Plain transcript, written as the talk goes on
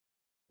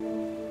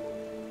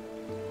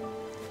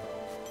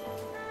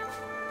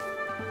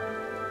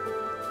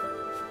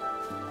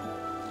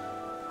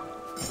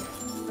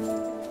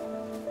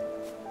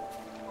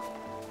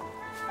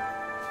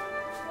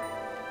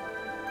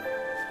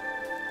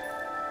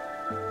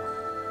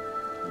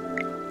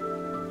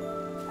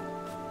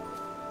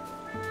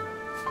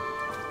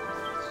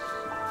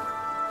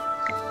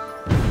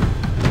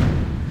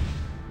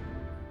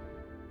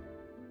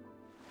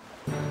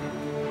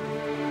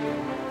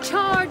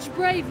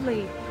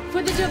bravely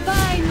for the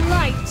divine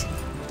light.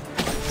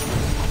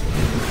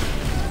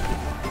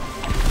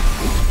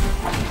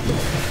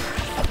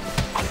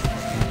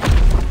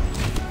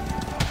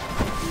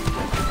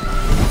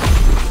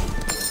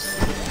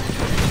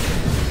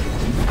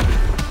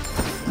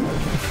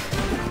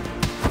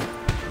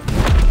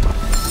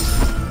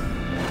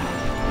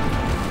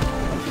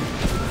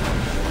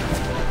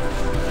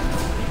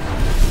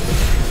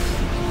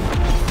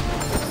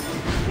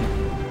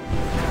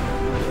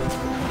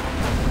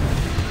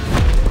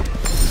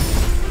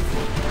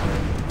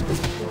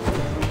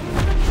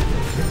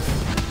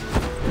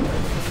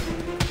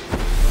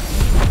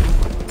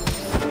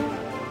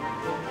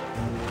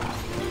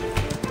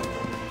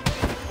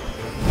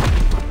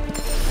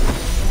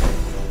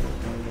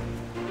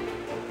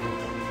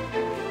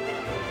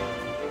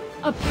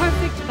 A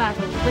perfect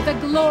battle with a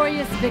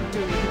glorious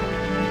victory.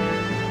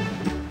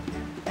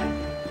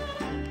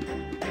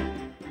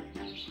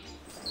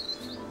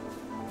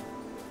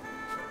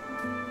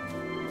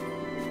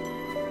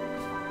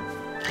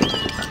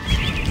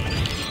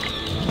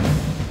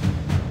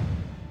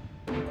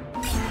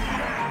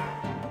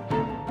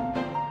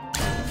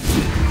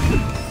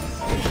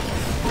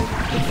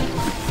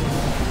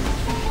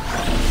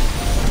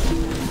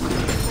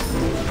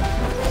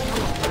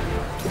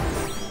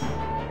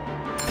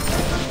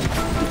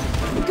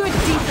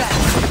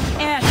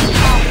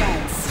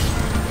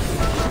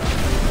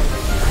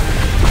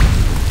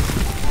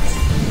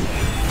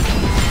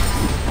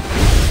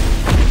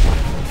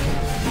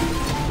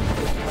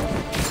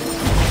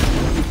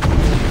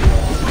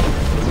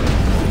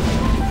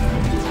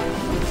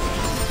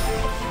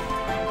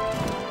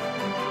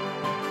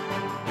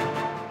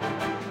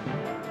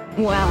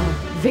 Well,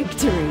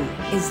 victory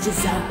is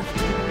deserved.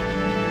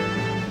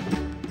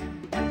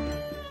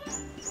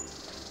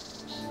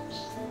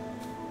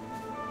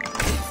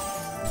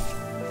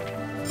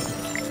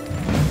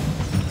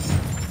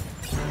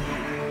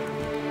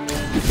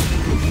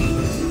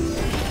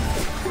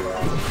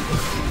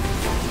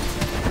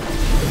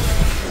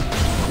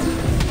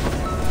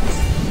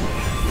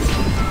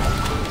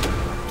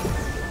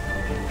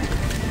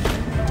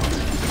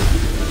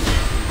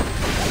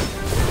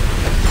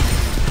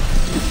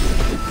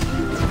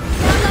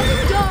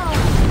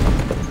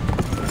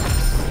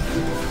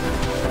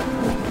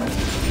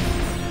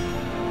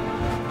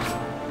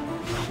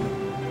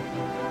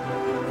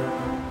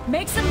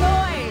 Make some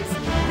noise!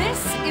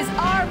 This is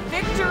our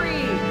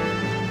victory!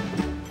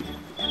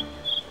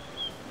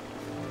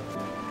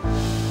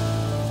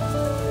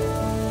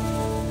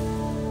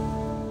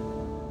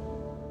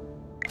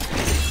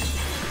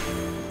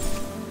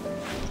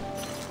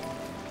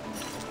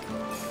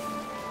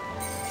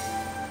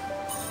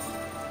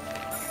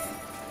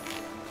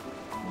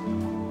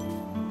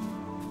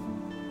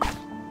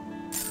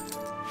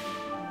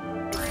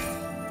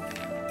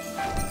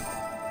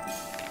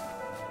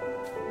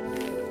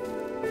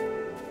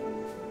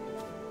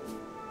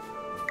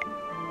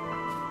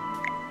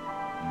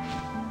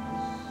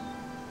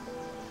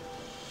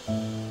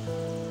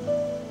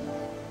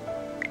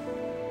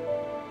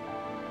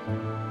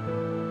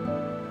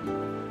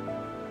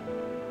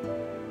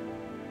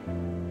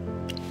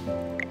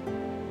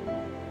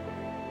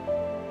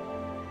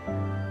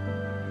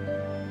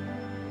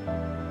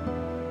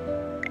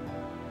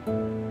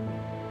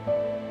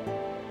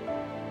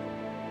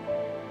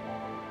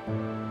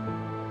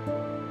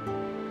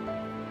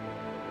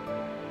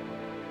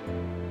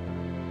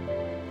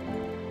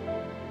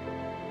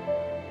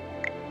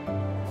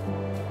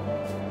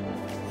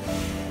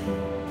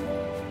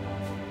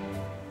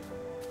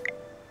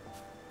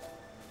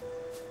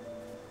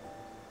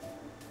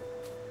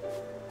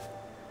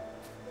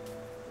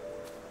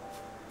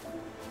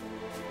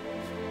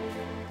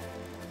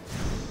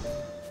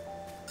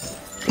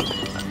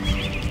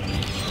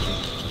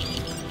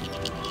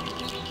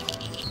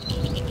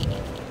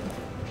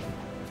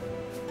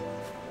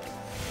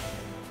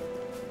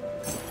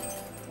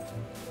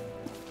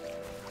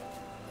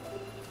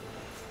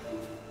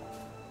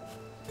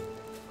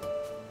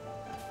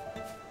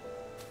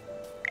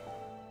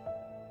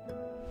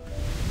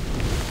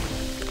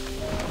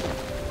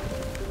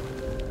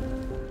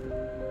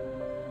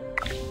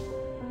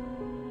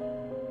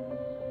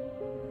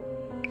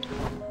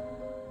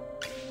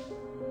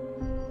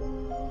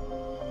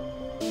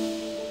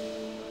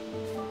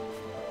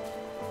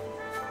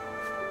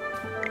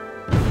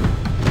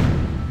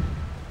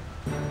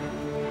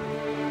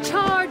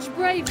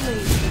 Bravely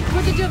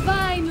for the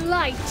divine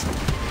light.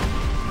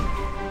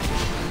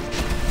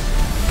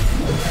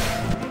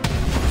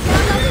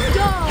 Another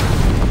dog.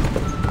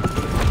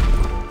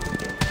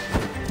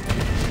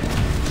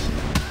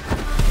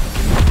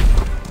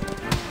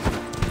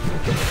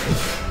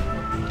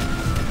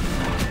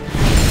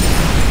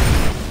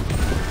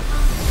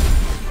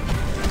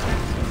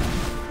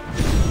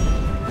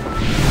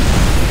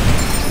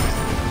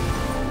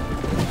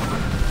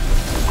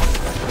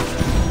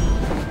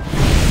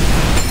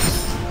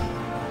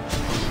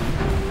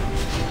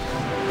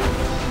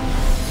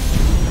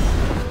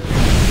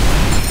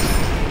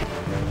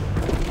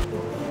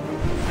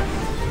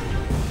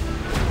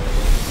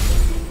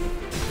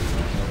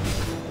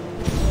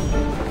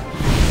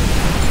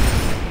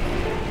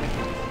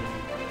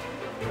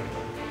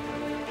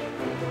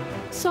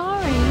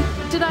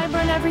 I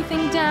burn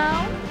everything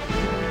down?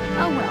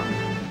 Oh well.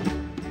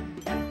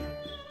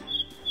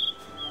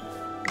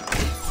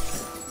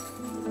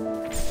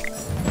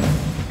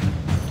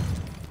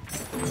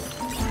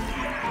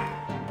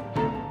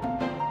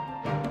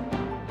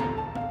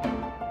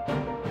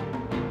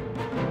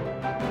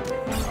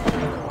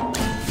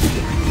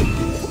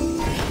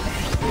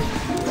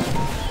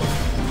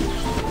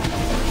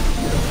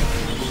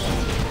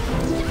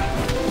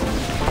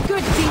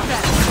 Good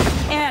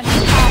defense and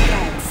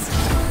offense.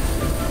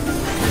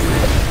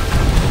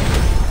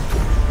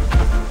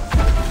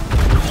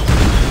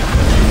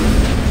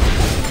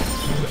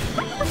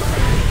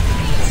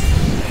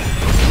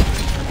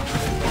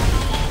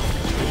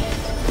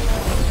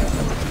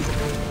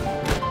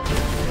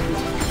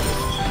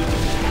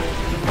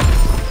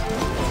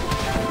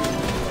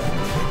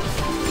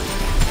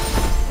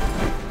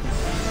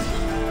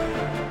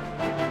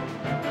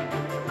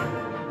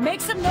 Make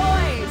some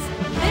noise!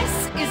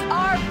 This is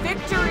our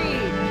victory!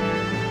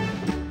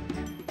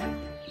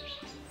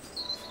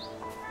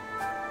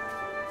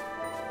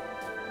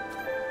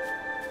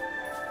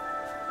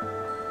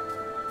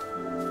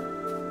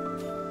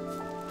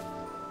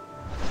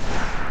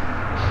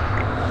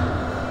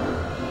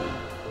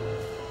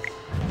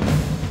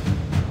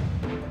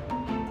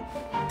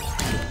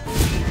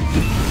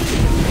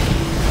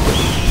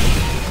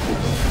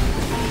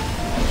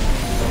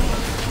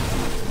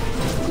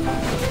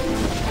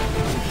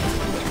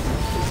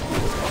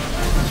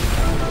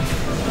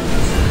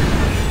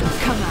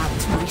 Come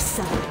out, my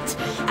servant,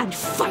 and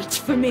fight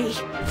for me.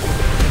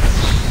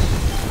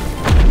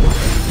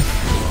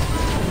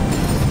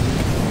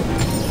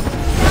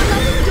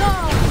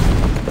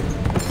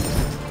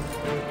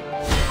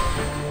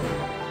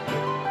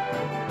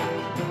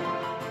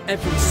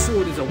 Every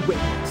sword is a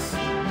witness.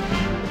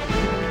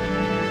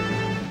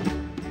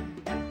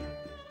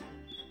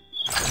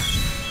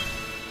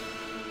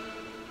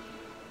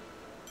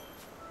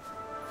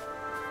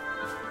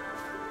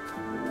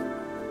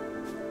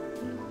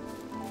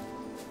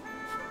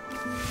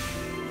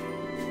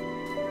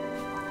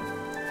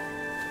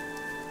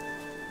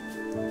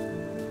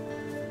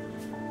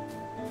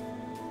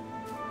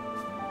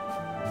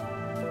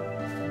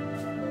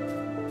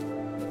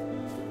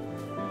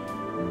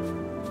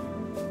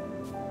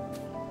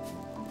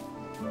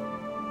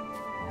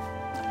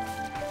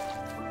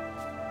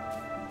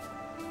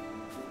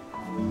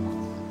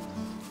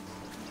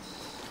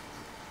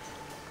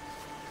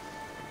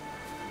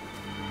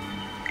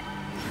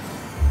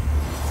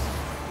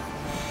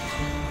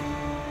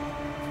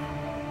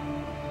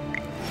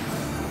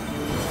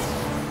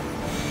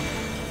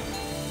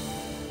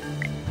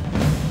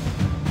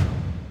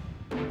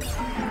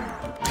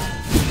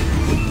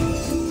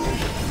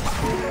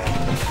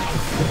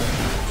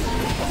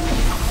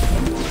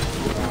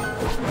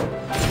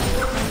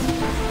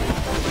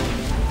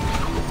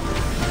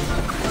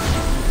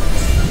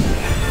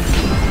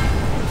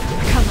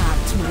 Come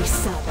out, my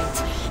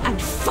servant,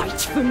 and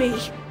fight for me.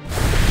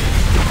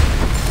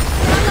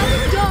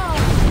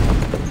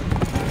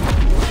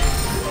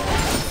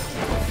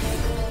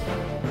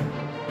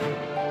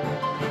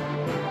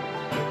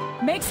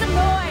 Make some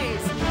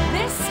noise!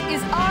 This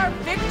is our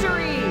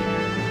victory!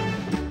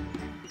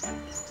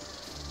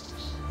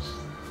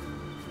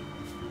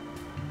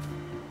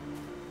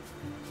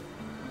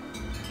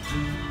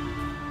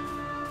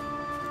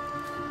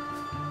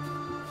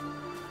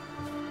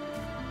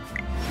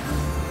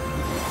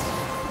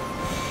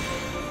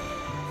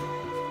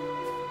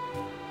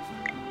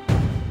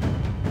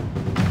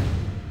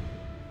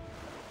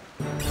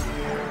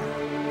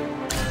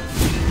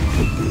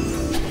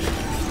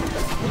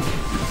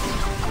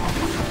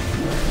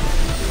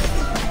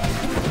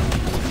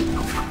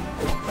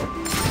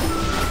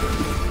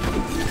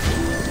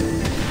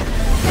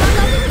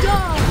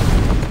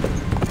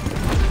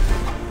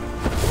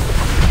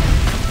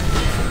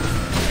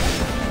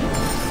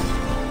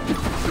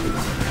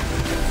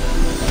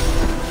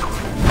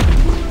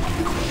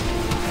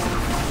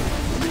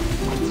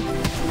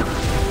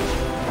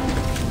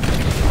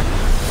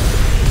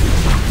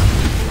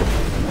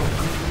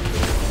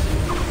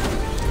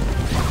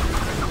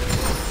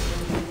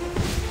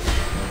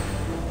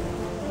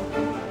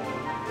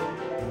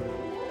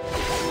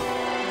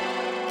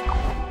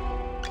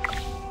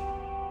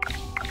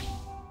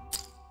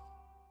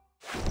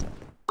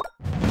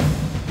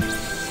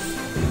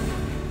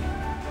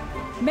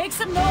 Make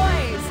some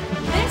noise!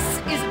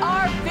 This is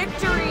our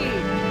victory!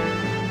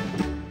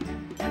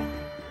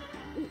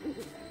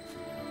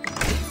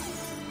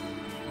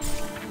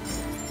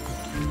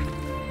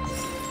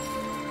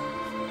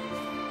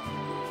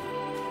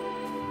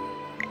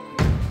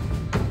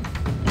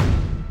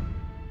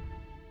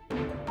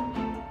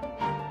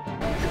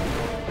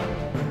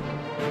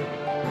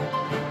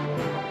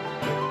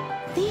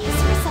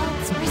 These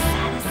results were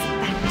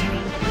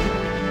satisfactory.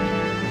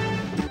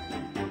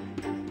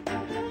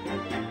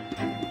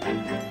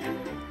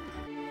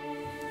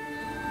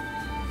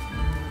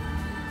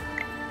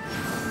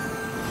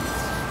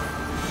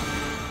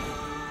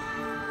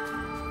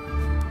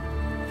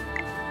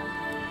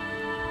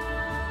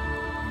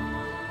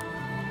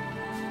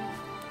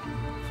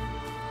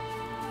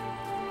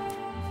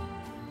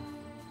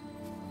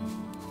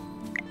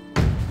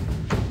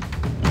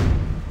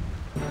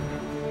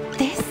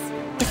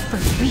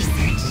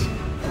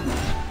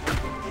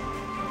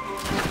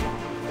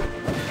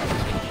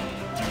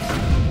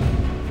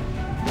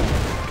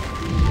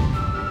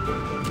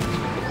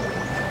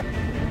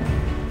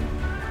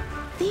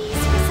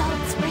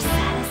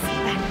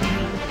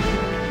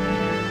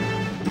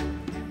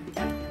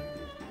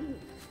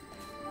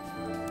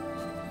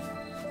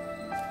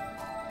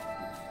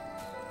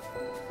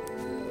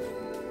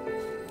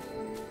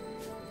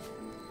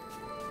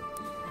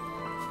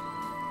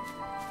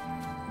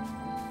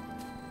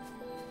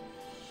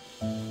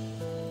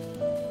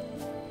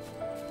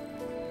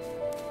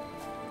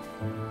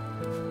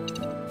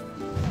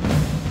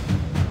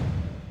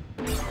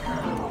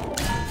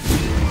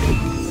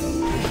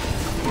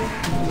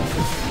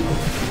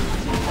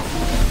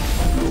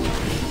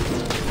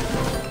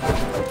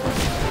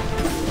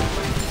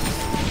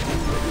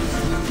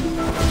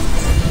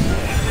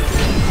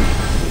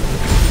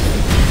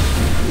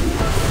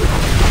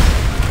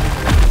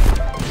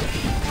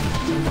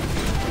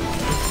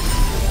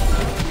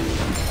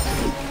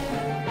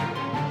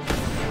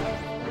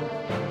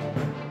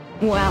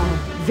 Well,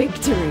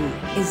 victory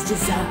is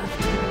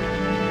deserved.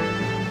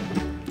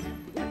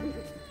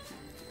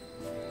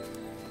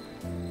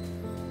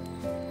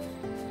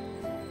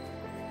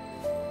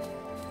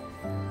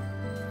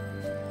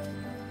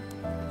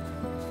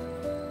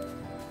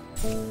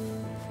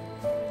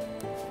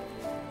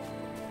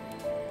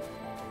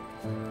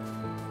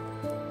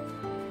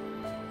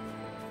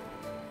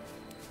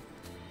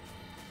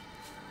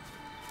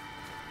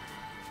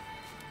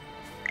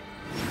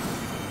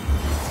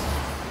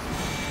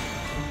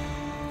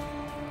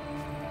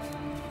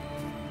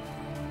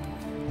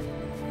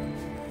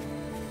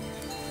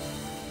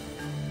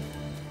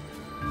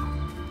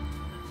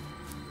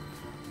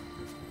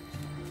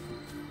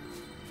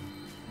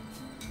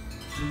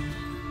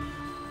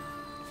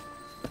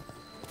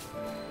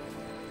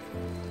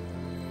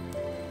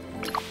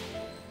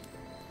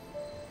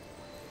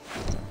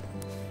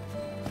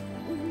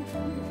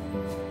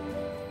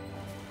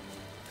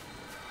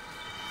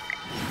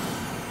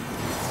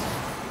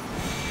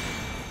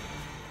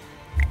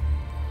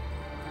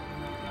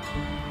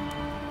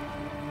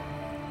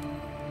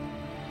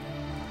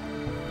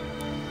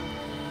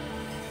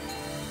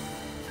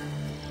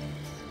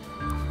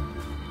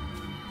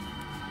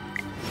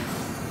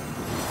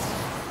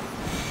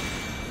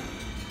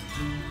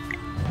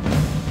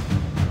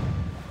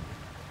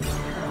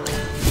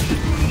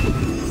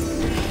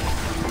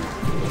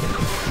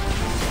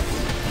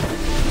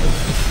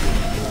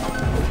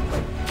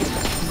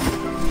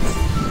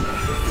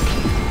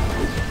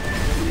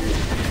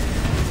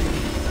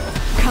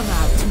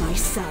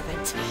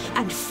 Servant,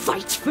 and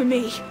fight for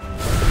me.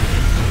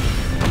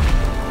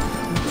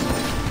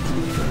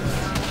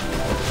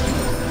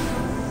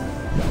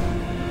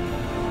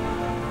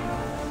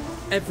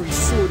 Every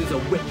sword is a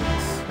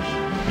witness.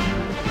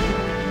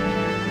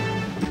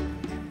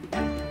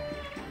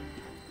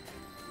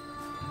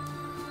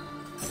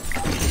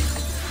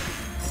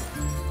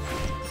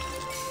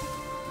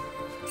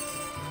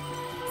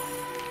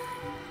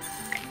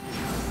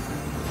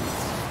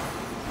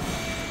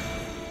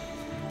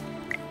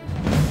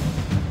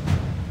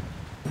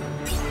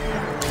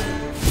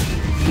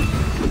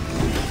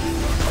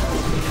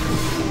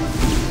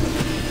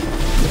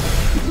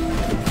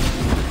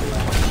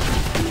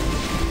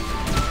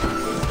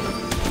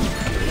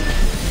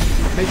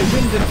 May the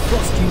wind and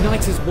frost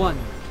unite as one.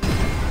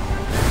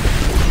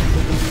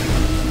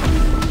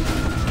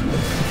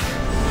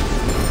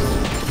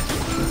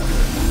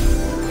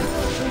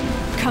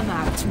 Come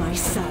out, my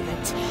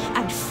servant,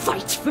 and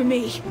fight for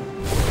me.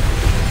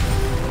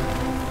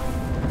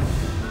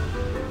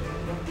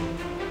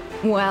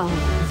 Well,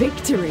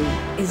 victory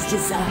is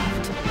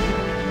deserved.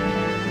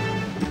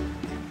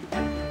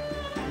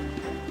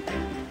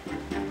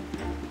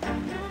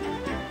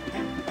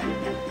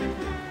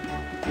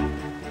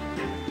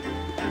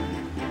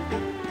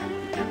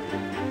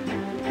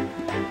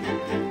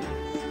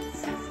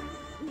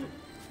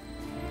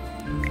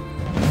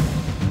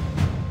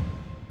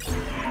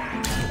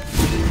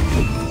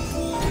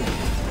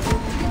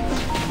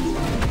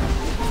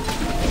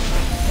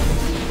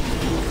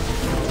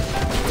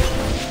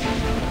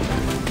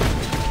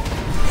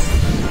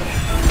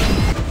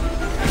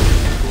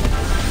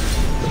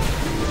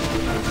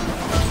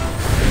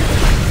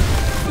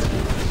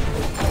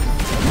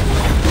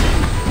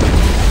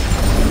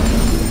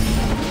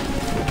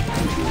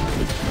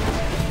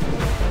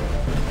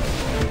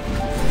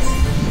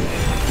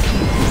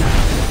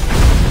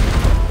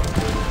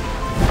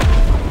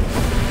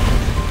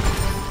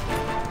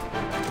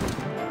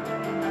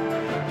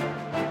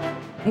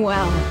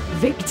 Well,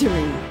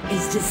 victory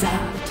is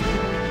deserved.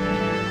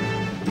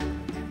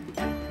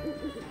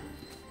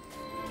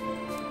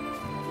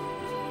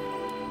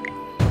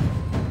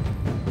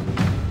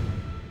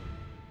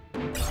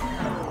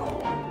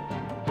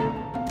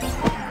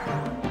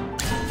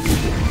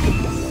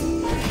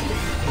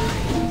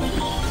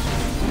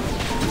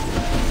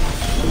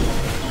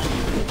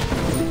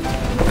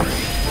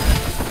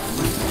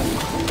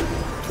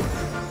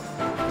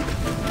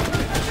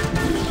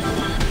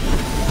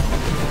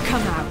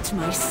 Come out,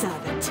 my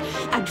servant,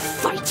 and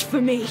fight for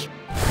me.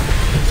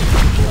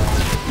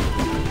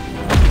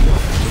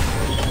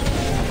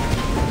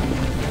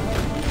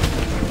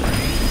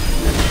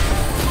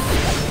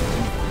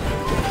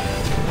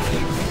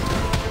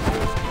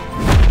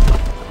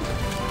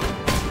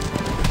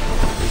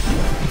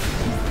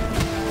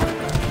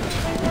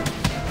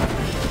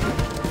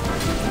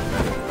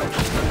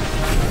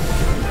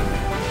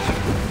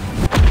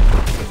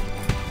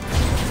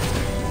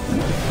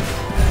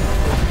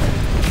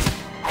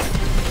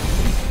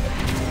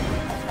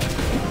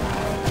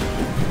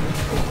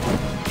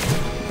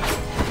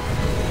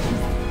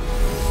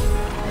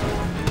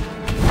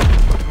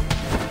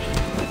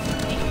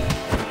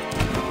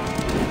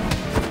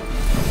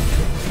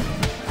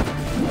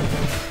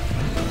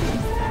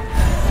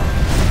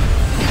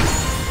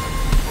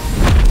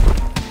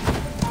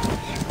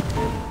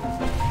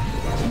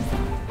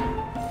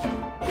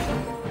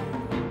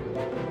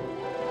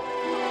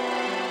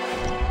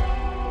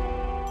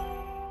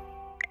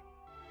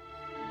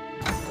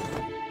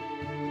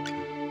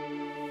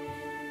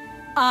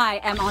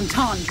 I am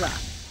Entendre,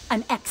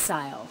 an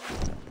exile.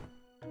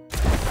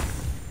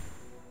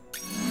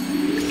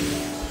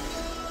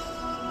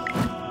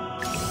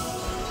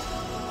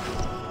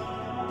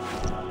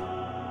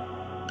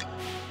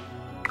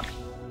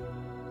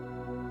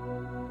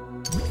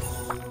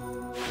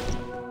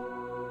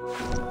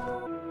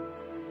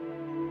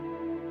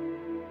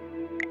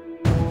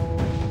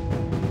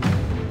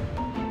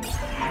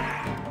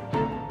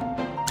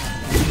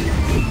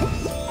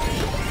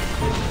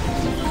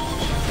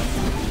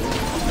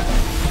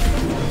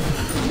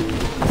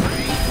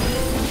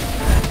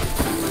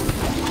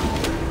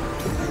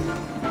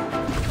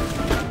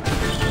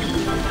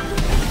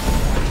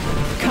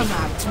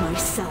 My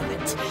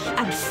servant,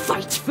 and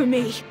fight for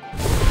me!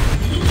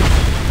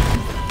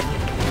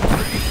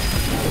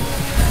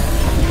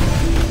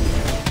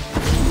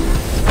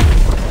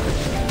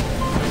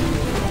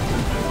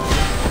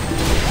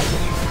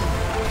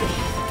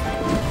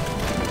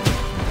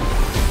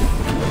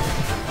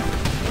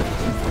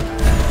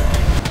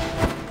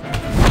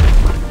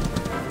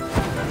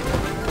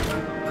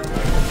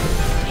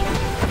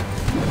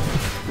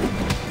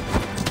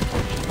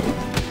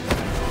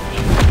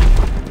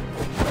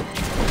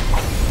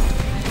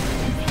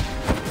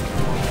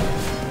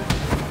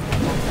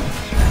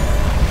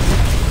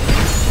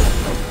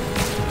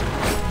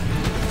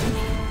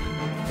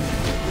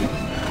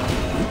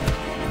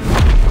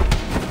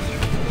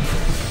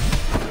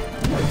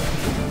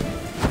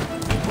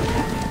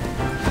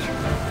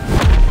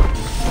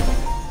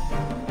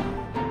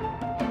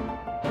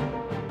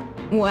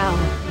 Well,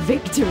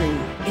 victory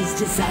is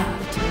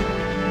deserved.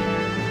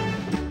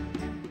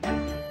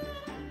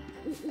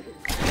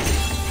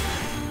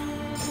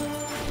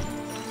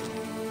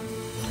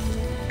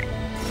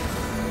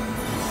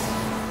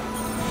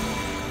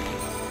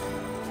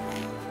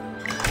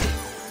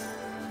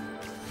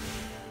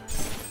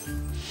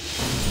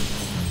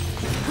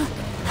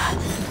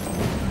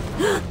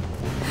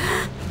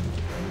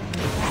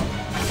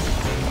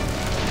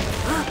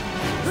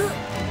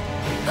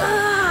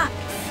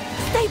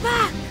 Stay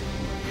back!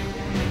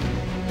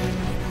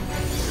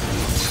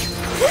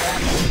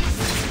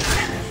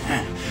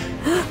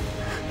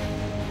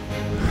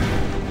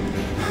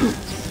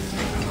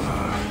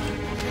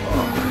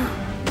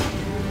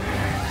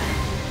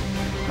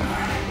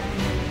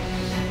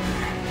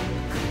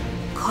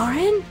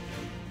 Corin?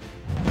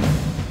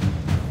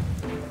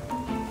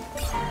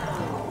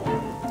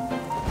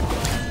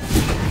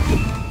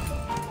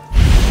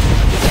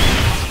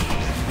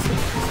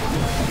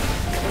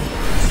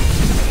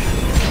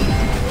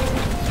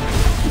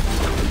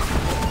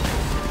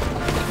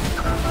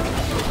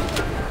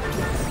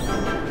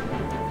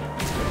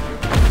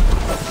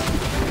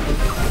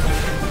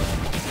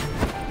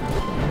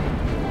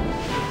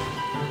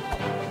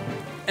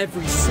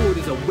 Every sword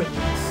is a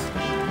witness.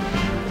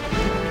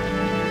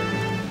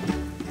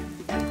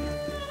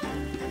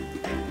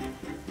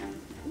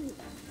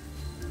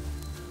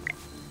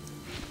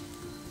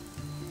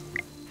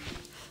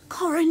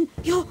 Corin,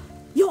 your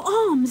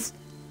arms!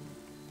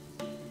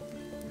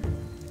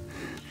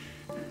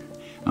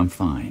 I'm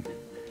fine.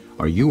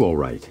 Are you all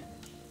right?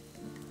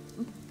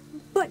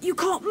 But you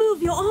can't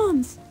move your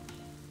arms!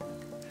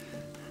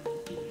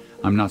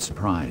 I'm not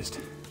surprised.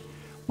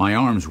 My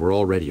arms were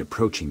already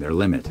approaching their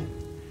limit.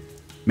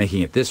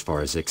 Making it this far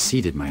has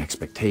exceeded my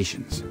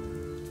expectations.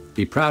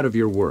 Be proud of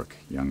your work,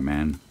 young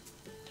man.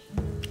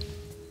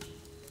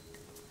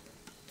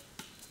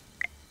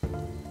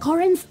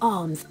 Corin's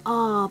arms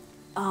are,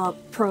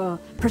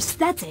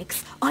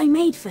 prosthetics I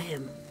made for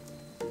him.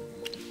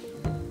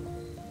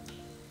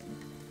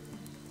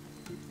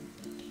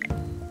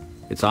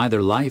 It's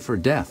either life or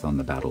death on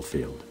the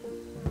battlefield.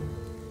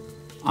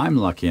 I'm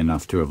lucky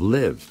enough to have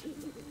lived,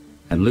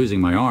 and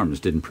losing my arms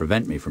didn't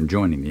prevent me from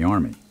joining the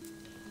army.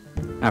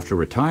 After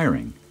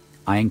retiring,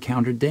 I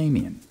encountered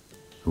Damien,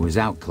 who was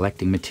out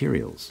collecting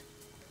materials.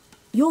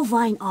 Your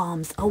vine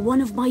arms are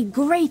one of my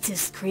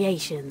greatest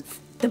creations.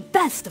 The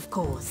best, of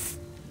course.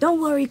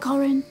 Don't worry,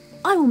 Corin.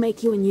 I will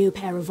make you a new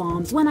pair of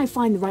arms when I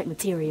find the right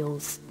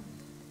materials.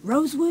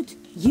 Rosewood,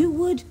 yew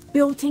wood,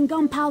 built-in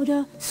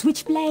gunpowder,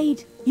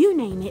 switchblade, you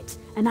name it,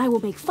 and I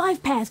will make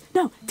 5 pairs,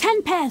 no,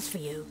 10 pairs for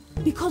you,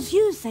 because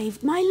you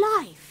saved my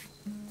life.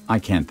 I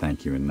can't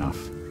thank you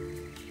enough.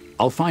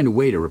 I'll find a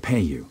way to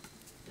repay you.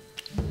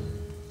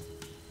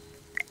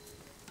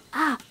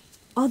 Ah,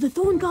 are the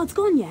Thorn Guards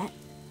gone yet?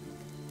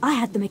 I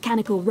had the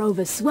mechanical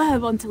rover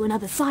swerve onto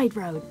another side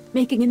road,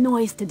 making a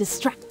noise to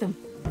distract them.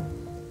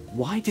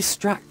 Why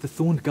distract the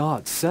Thorn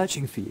Guards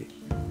searching for you?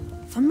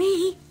 For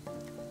me?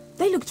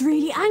 They looked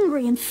really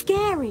angry and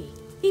scary.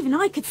 Even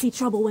I could see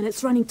trouble when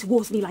it's running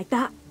towards me like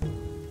that.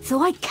 So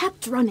I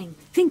kept running,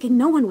 thinking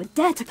no one would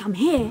dare to come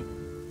here.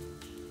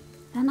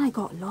 Then I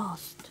got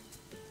lost.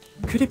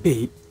 Could it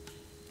be?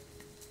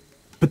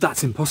 But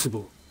that's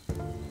impossible.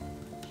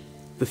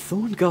 The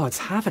Thorn Guards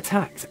have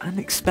attacked and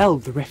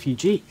expelled the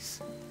refugees.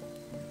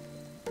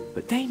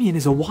 But Damien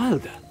is a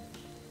wilder.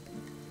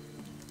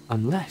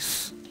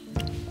 Unless...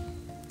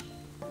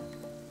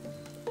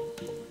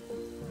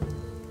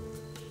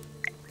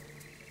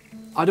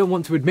 I don't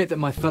want to admit that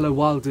my fellow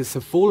wilders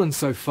have fallen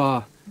so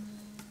far.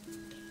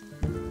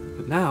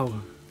 But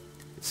now,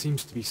 it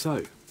seems to be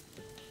so.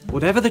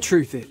 Whatever the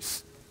truth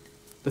is,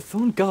 the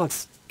Thorn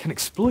Guards can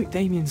exploit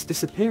Damien's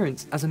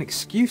disappearance as an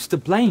excuse to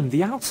blame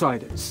the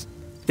outsiders.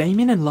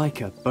 Damien and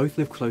Leica both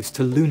live close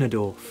to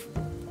Lunadorf,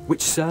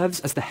 which serves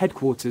as the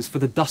headquarters for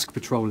the Dusk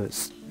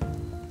Patrollers.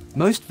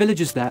 Most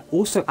villagers there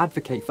also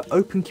advocate for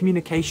open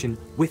communication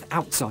with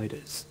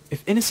outsiders.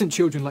 If innocent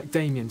children like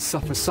Damien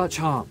suffer such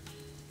harm,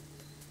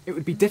 it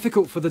would be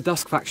difficult for the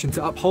Dusk faction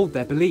to uphold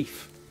their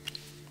belief.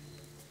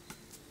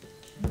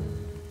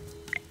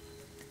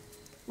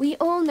 We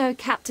all know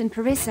Captain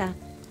Parissa,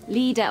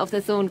 leader of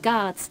the Thorn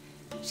Guards.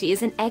 She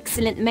is an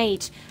excellent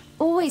mage,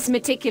 always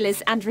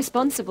meticulous and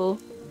responsible.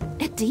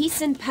 A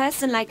decent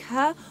person like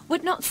her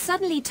would not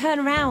suddenly turn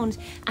around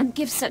and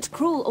give such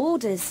cruel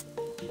orders.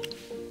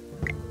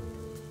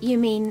 You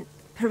mean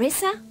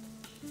Parissa?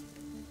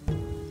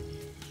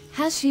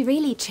 Has she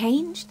really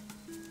changed?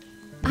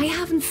 I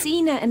haven't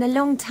seen her in a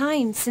long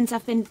time since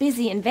I've been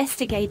busy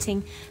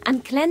investigating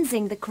and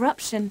cleansing the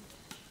corruption.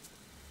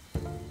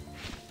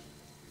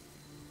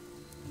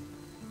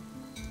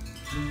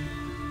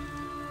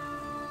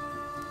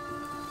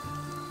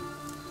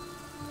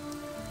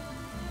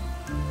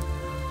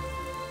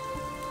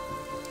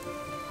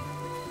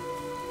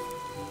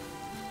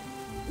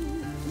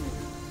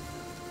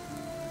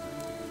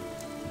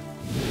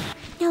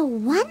 No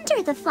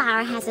wonder the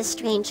flower has a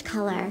strange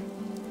color.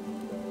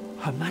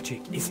 Her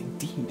magic is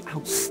indeed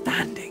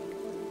outstanding,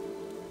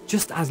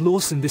 just as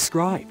Lawson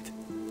described.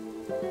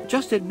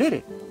 Just admit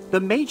it. The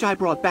mage I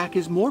brought back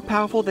is more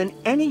powerful than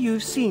any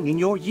you've seen in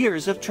your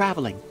years of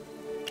traveling.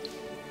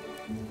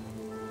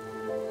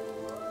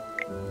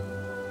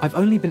 I've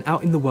only been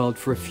out in the world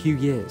for a few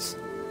years,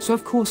 so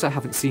of course I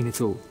haven't seen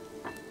it all.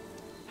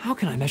 How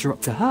can I measure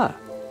up to her?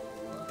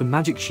 The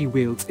magic she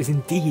wields is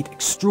indeed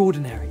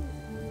extraordinary.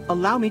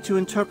 Allow me to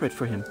interpret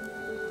for him.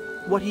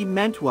 What he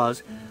meant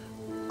was,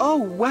 "Oh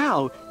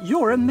wow,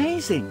 you're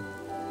amazing."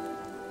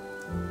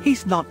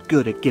 He's not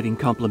good at giving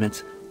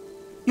compliments.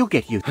 You'll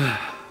get used.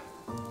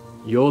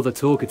 You're the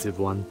talkative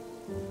one.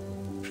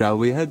 Shall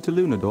we head to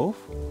Lunadorf?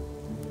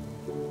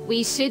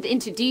 We should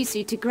introduce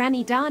you to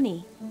Granny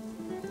Dani.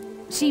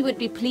 She would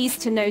be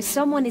pleased to know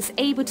someone is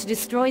able to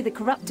destroy the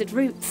corrupted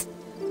roots.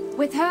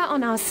 With her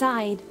on our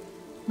side,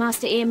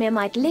 Master Eamir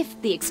might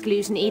lift the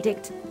exclusion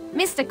edict.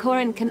 Mr.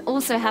 Corrin can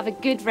also have a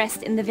good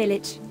rest in the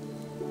village.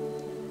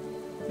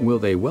 Will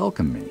they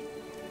welcome me?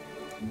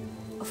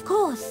 Of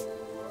course.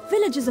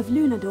 Villagers of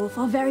Lunadorf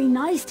are very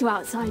nice to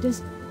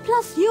outsiders.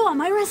 Plus, you are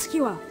my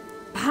rescuer.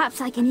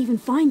 Perhaps I can even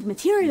find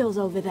materials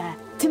over there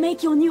to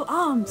make your new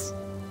arms.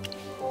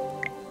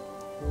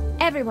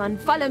 Everyone,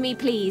 follow me,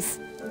 please.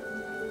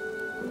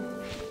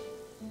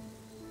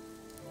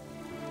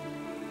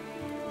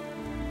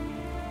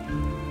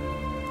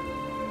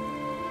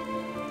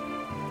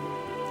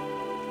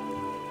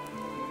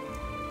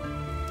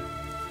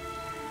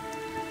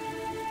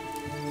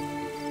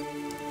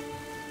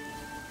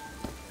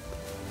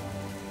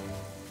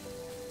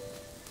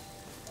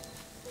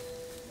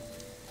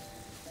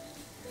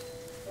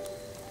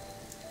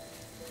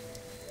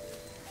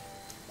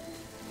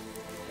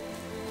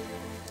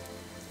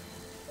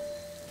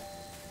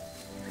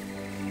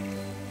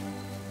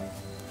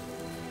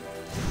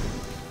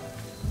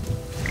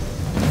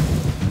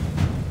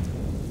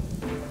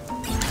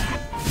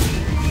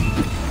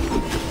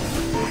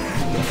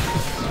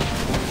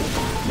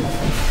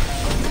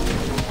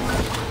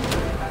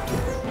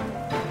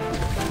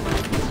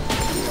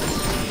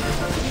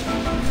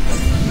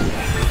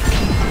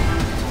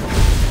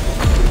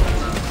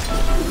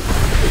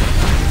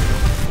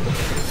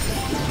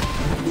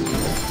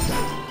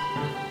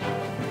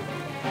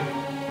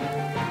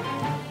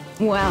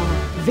 Well,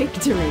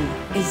 victory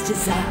is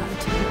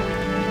deserved.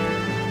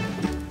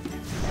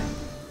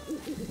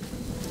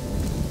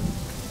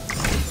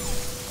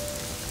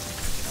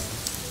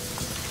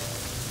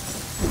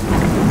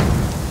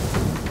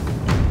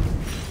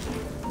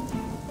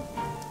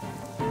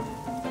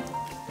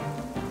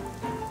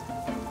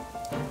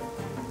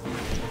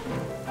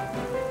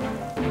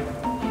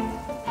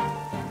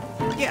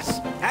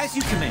 Yes, as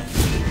you command.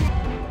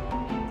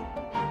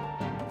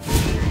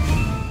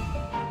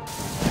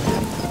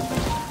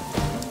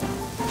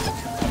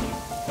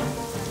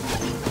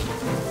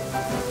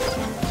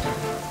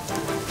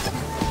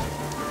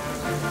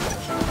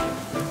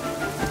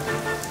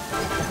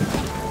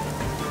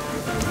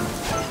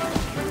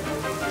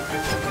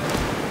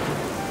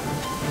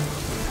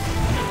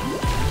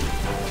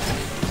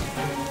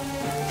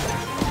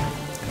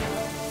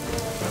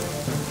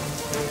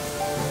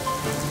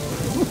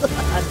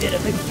 A bit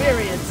of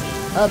experience,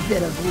 a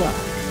bit of luck.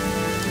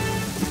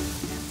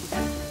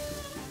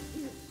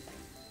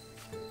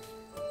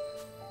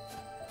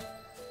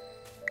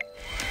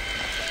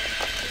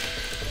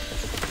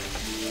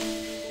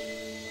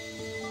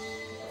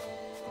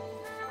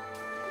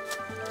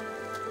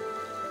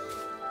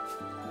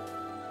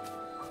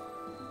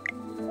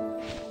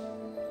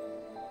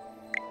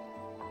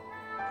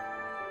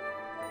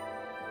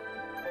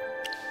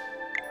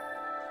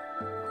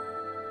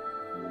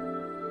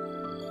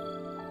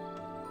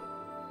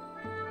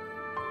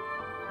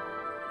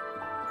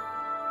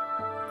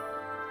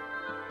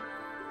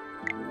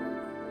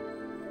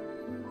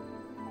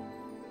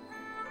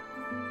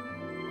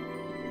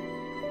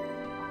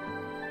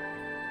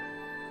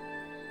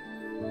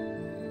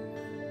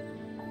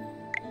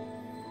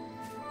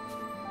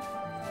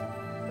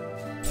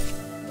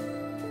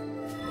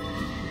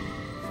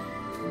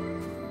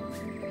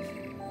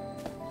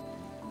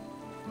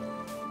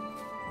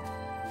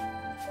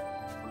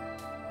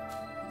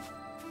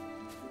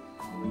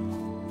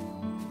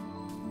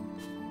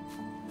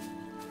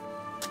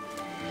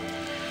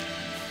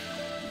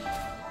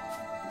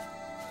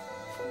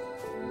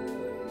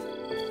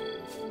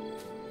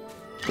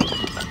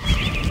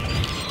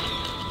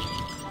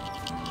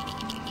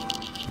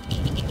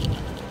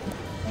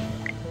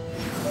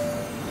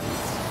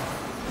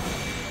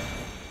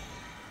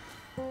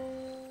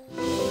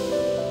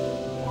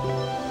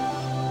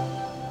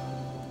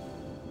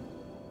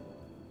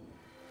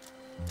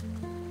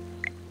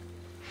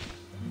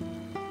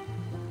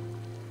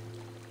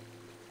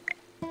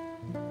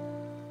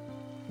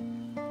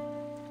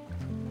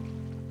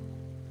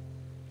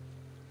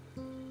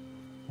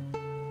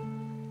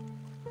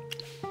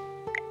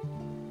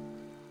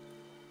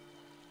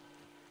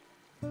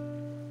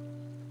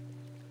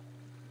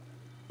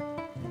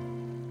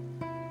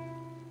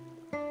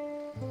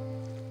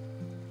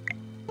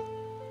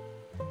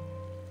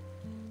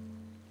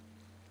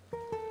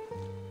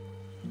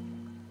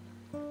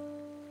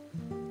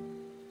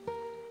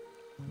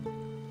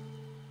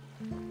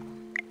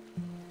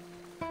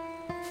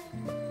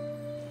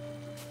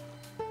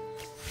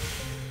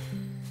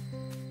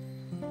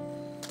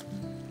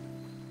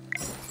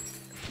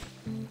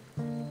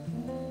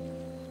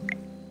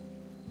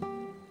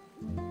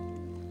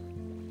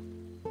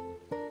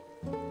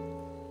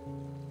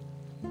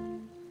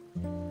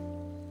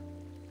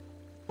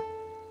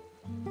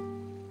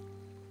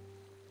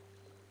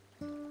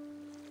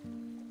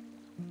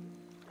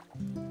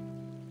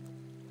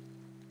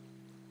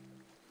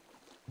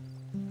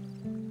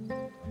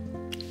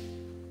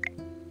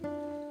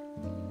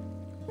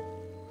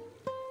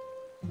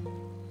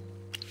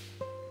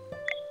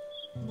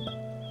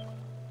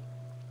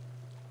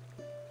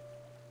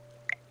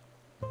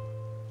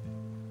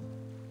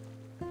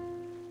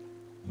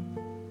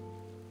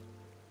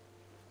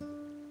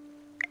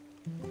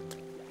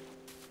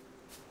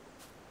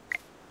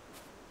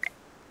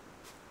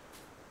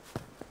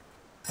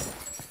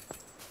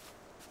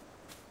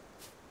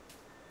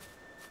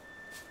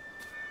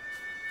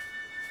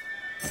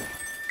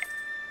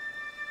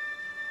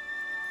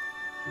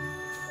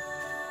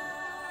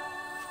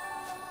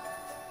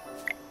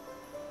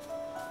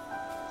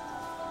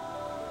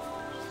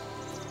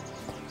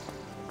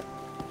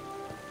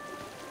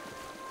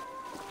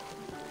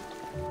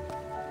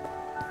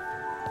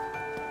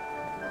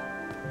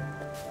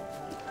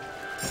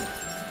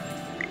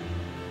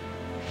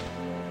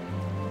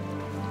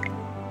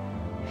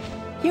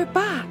 You're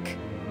back.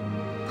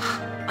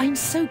 I'm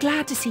so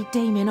glad to see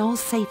Damien all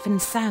safe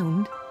and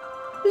sound.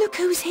 Look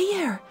who's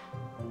here.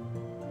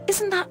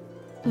 Isn't that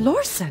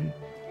Lorson?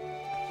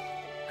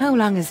 How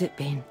long has it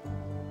been?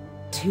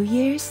 2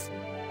 years?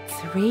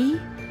 3?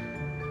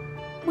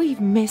 We've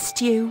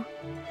missed you.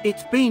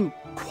 It's been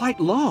quite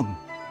long.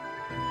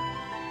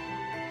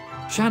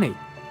 Shani,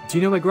 do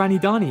you know where Granny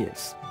Dani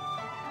is?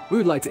 We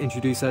would like to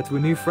introduce her to a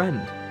new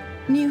friend.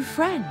 New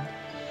friend?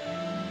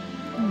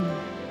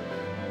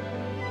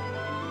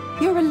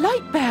 You're a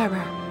light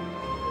bearer.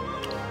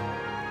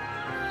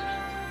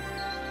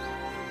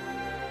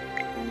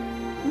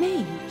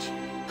 Mage?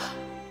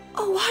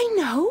 Oh, I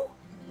know.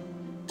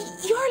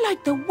 You're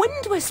like the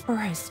Wind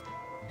Whisperers,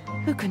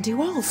 who can do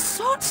all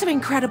sorts of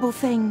incredible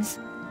things.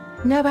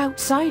 No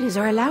outsiders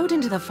are allowed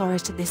into the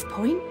forest at this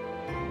point.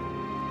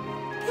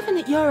 Given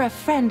that you're a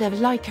friend of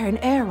Lyca and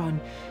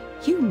Aeron,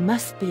 you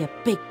must be a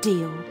big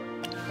deal.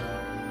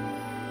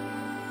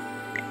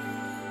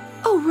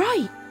 Oh,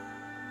 right.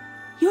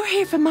 You're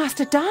here for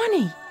Master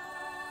Dani.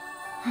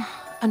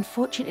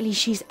 Unfortunately,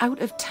 she's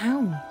out of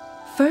town.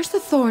 First the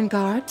Thorn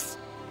Guards,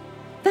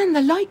 then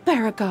the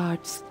Lightbearer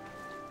Guards.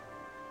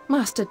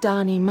 Master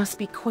Dani must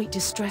be quite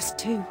distressed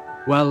too.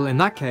 Well, in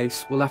that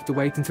case, we'll have to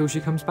wait until she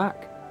comes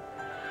back.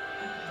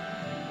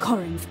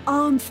 Corin's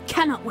arms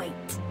cannot wait.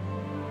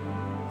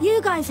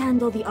 You guys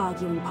handle the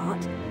arguing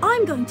part.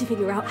 I'm going to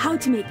figure out how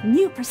to make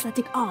new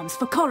prosthetic arms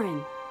for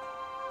Corin.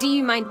 Do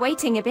you mind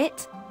waiting a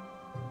bit?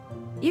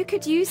 You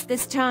could use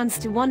this chance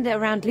to wander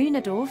around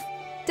Lunadorf.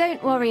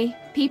 Don't worry,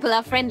 people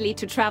are friendly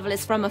to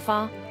travelers from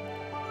afar.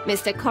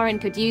 Mr. Corin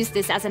could use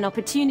this as an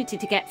opportunity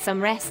to get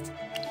some rest.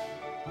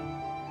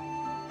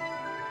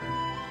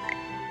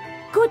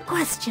 Good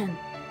question.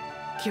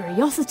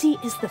 Curiosity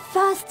is the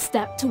first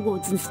step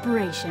towards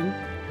inspiration.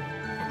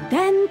 And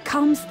then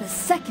comes the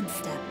second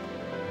step.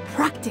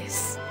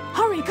 Practice.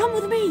 Hurry, come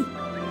with me.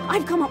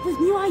 I've come up with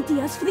new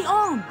ideas for the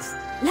arms.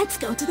 Let's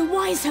go to the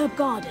Wise Herb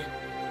Garden.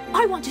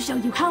 I want to show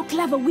you how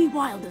clever we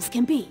wilders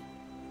can be.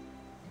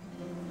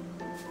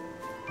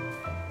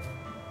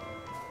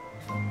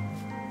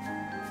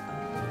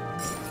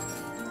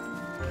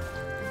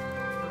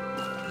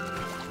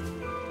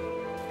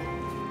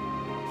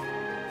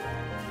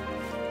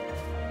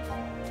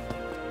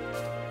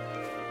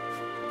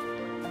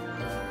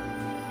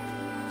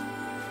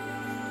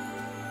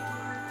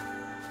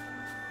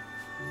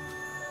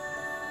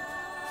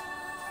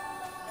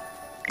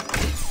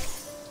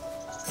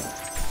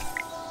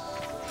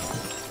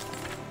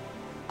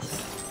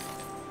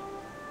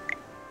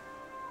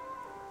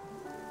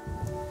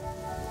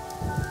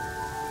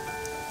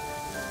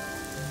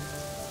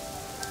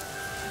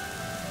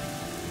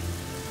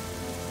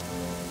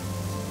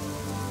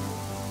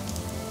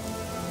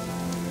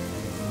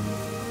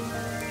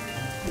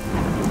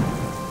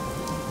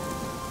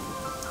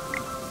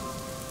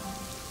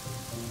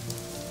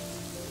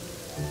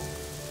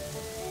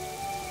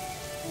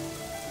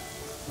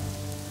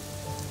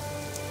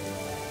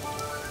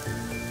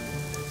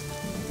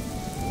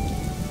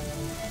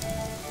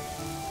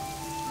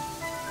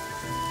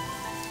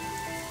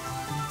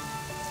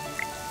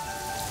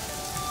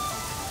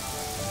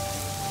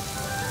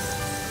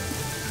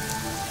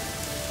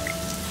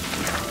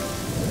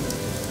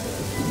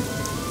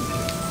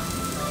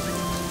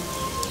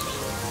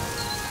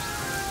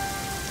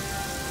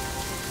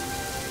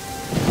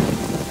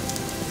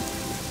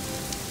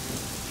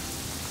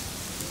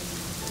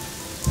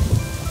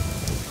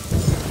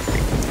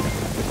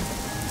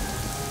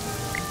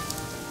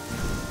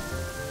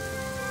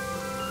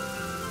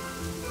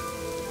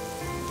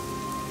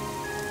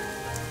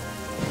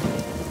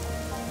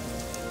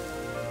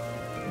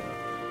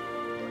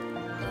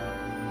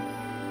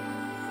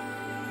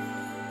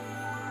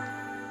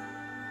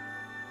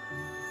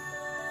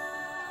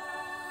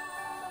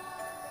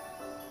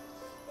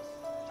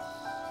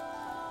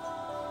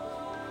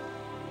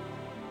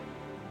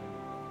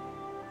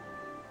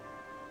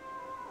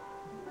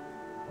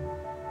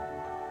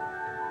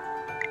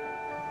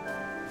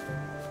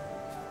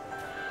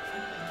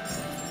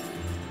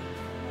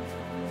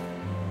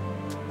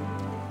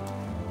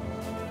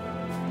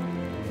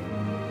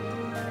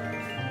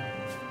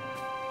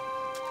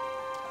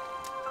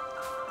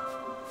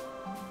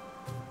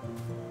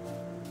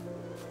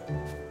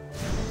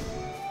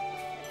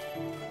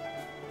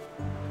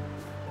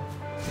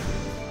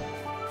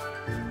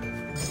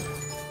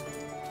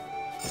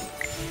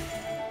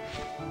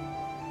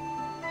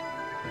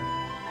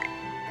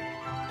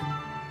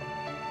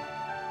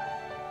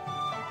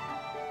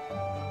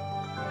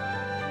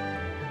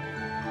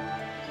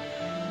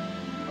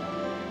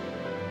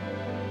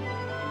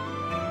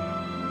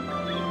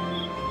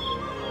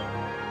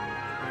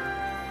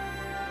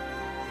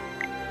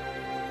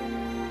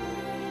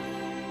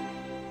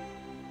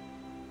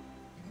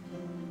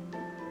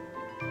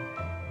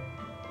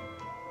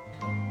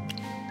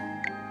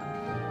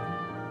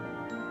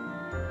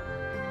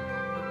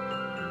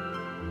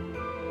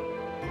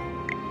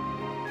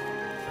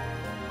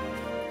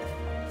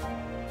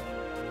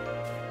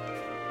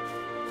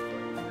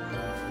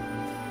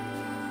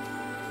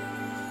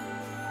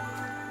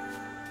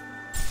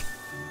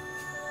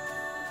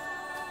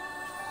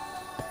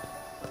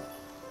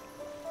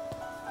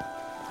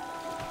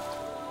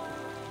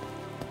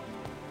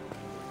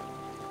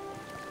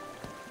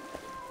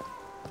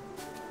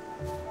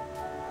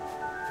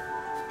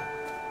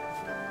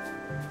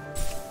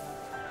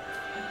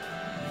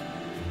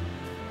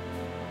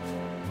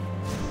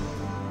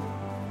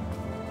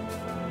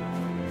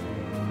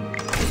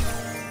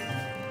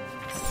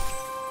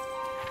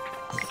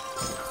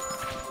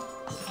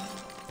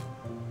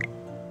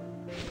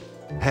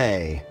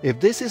 Hey, if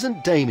this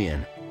isn't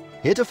Damien.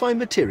 Here to find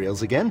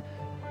materials again?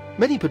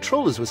 Many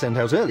patrollers were sent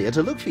out earlier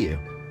to look for you.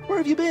 Where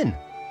have you been?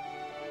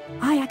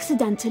 I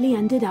accidentally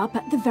ended up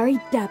at the very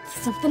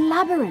depths of the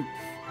labyrinth.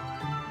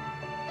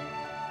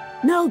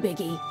 No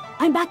biggie.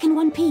 I'm back in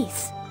one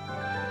piece.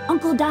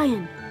 Uncle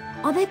Diane,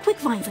 are there quick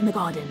vines in the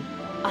garden?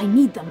 I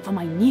need them for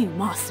my new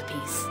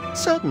masterpiece.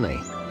 Certainly.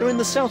 They're in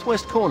the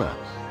southwest corner.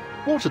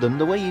 Water them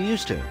the way you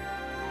used to.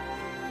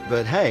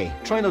 But hey,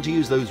 try not to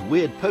use those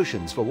weird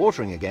potions for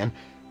watering again.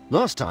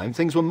 Last time,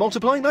 things were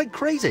multiplying like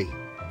crazy.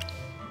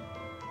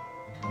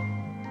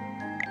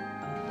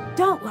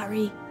 Don't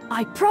worry.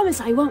 I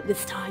promise I won't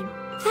this time.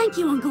 Thank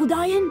you, Uncle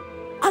Diane.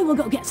 I will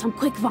go get some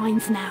quick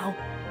vines now.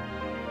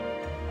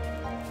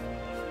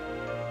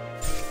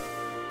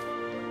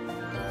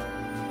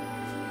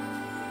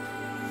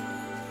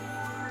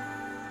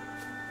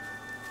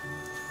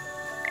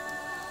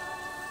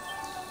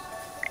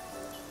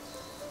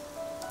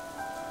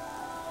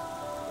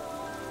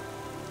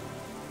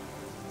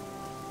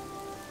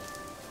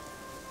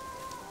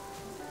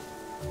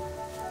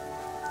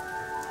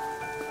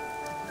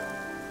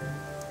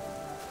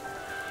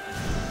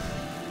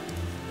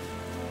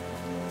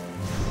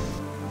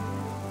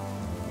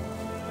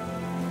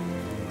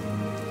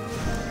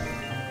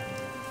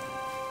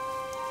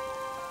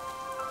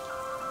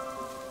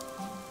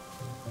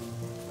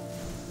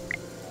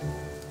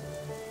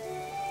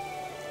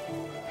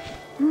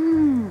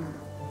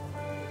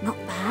 Not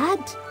bad.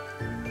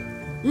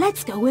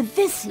 Let's go with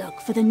this look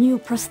for the new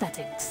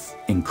prosthetics.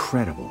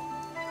 Incredible.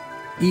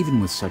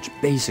 Even with such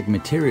basic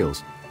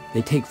materials,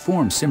 they take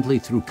form simply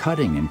through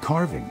cutting and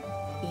carving.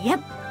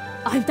 Yep.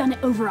 I've done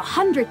it over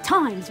 100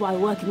 times while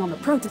working on the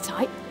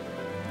prototype.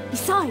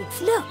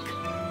 Besides, look!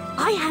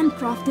 I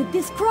handcrafted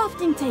this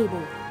crafting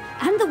table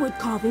and the wood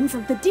carvings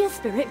of the deer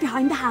spirit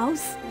behind the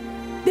house.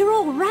 They're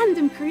all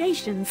random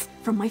creations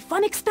from my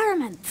fun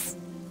experiments.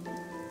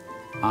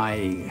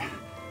 I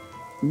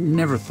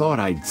never thought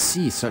I'd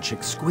see such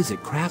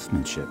exquisite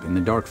craftsmanship in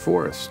the Dark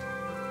Forest.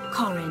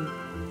 Corin,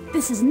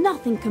 this is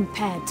nothing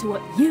compared to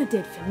what you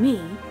did for me.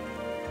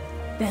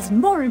 There's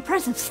more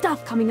impressive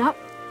stuff coming up.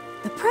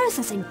 The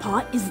processing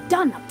part is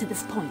done up to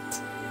this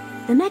point.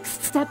 The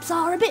next steps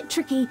are a bit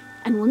tricky,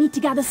 and we'll need to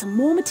gather some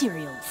more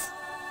materials.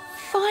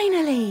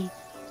 Finally!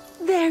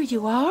 There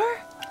you are.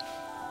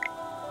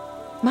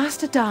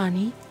 Master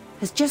Darnie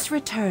has just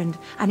returned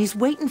and is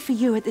waiting for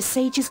you at the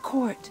Sage's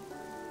Court.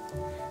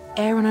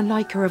 Aaron and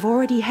Leica have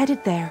already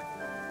headed there.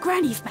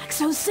 Granny's back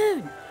so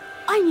soon.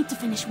 I need to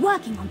finish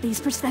working on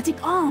these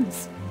prosthetic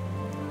arms.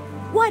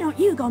 Why don't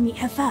you go meet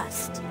her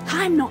first?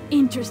 I'm not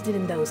interested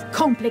in those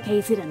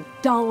complicated and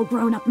dull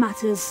grown-up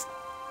matters.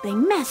 They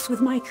mess with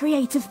my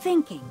creative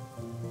thinking.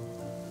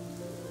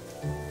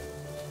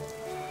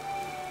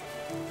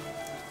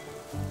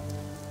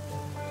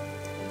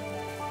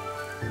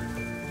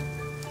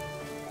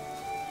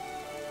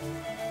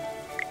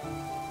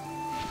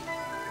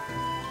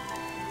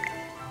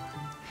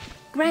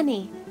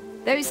 Granny,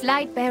 those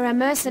Lightbearer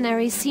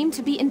mercenaries seem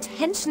to be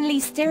intentionally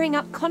stirring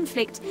up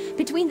conflict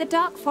between the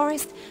Dark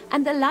Forest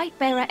and the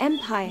Lightbearer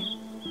Empire.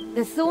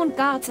 The Thorn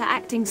Guards are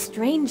acting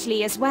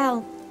strangely as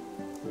well.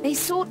 They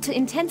sought to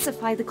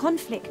intensify the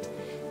conflict,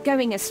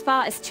 going as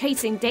far as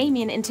chasing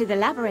Damien into the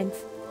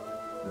labyrinth.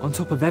 On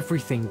top of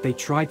everything, they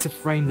tried to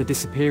frame the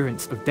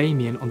disappearance of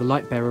Damien on the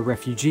Lightbearer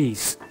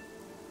refugees.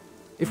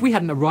 If we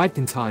hadn't arrived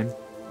in time,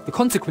 the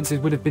consequences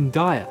would have been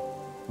dire.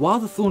 While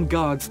the Thorn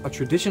Guards are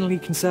traditionally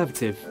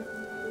conservative,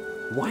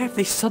 why have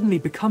they suddenly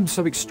become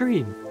so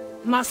extreme?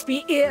 Must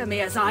be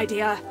Yrmir's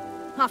idea.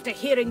 After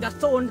hearing the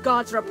Thorn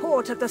Guard's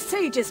report at the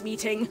Sages'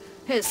 meeting,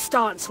 his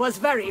stance was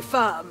very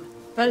firm.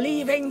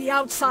 Believing the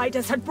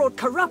outsiders had brought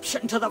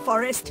corruption to the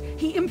forest,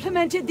 he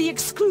implemented the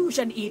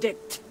Exclusion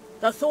Edict.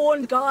 The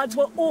Thorn Guards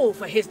were all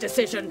for his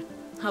decision.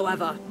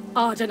 However,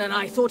 Arden and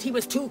I thought he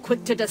was too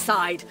quick to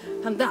decide,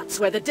 and that's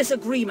where the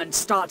disagreement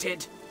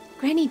started.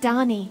 Granny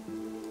Darnie,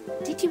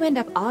 did you end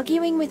up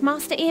arguing with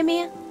Master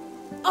Yrmir?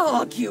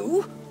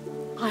 Argue?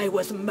 I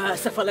was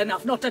merciful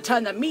enough not to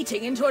turn the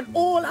meeting into an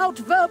all-out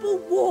verbal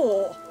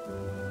war.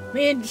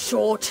 In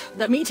short,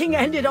 the meeting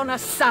ended on a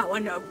sour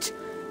note.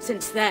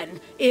 Since then,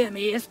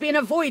 Yrmir has been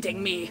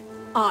avoiding me.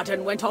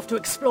 Arden went off to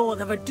explore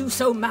the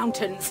Verduso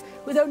Mountains,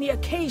 with only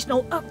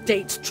occasional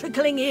updates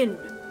trickling in.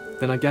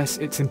 Then I guess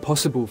it's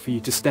impossible for you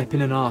to step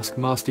in and ask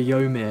Master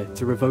Ymir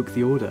to revoke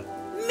the order.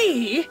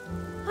 Me?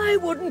 I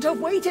wouldn't have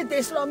waited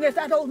this long if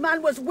that old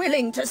man was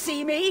willing to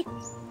see me.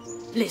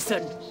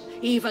 Listen,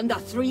 even the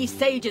three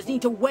sages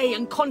need to weigh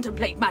and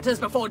contemplate matters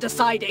before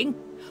deciding.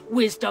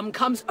 Wisdom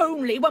comes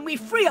only when we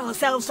free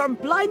ourselves from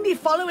blindly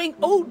following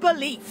old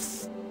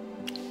beliefs.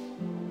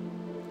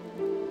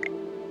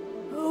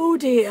 Oh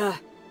dear.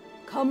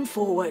 Come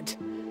forward.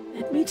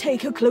 Let me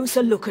take a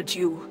closer look at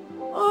you.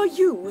 Are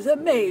you the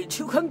mage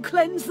who can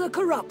cleanse the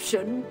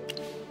corruption?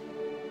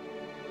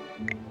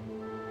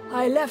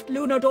 I left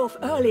Lunadorf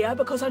earlier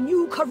because a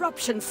new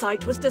corruption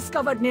site was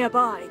discovered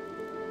nearby.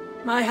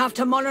 I have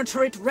to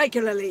monitor it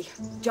regularly,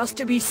 just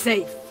to be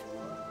safe.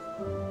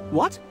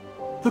 What?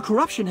 The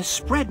corruption has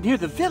spread near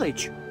the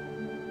village.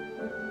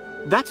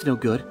 That's no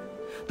good.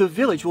 The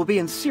village will be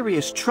in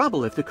serious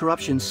trouble if the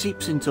corruption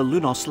seeps into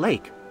Lunos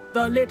Lake.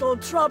 The little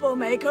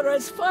troublemaker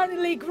has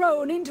finally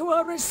grown into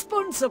a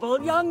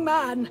responsible young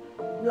man.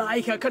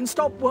 Leica can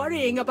stop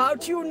worrying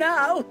about you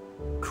now.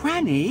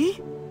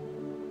 Granny?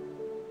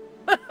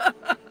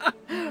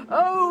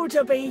 Oh,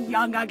 to be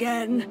young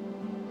again.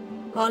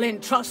 I'll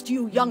entrust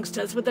you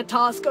youngsters with the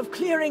task of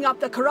clearing up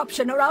the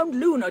corruption around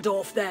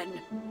Lunadorf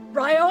then.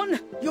 Ryon,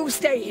 you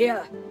stay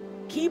here.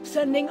 Keep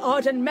sending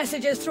Arden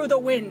messages through the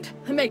wind,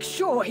 and make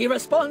sure he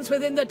responds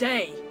within the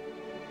day.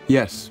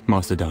 Yes,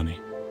 Master Dani.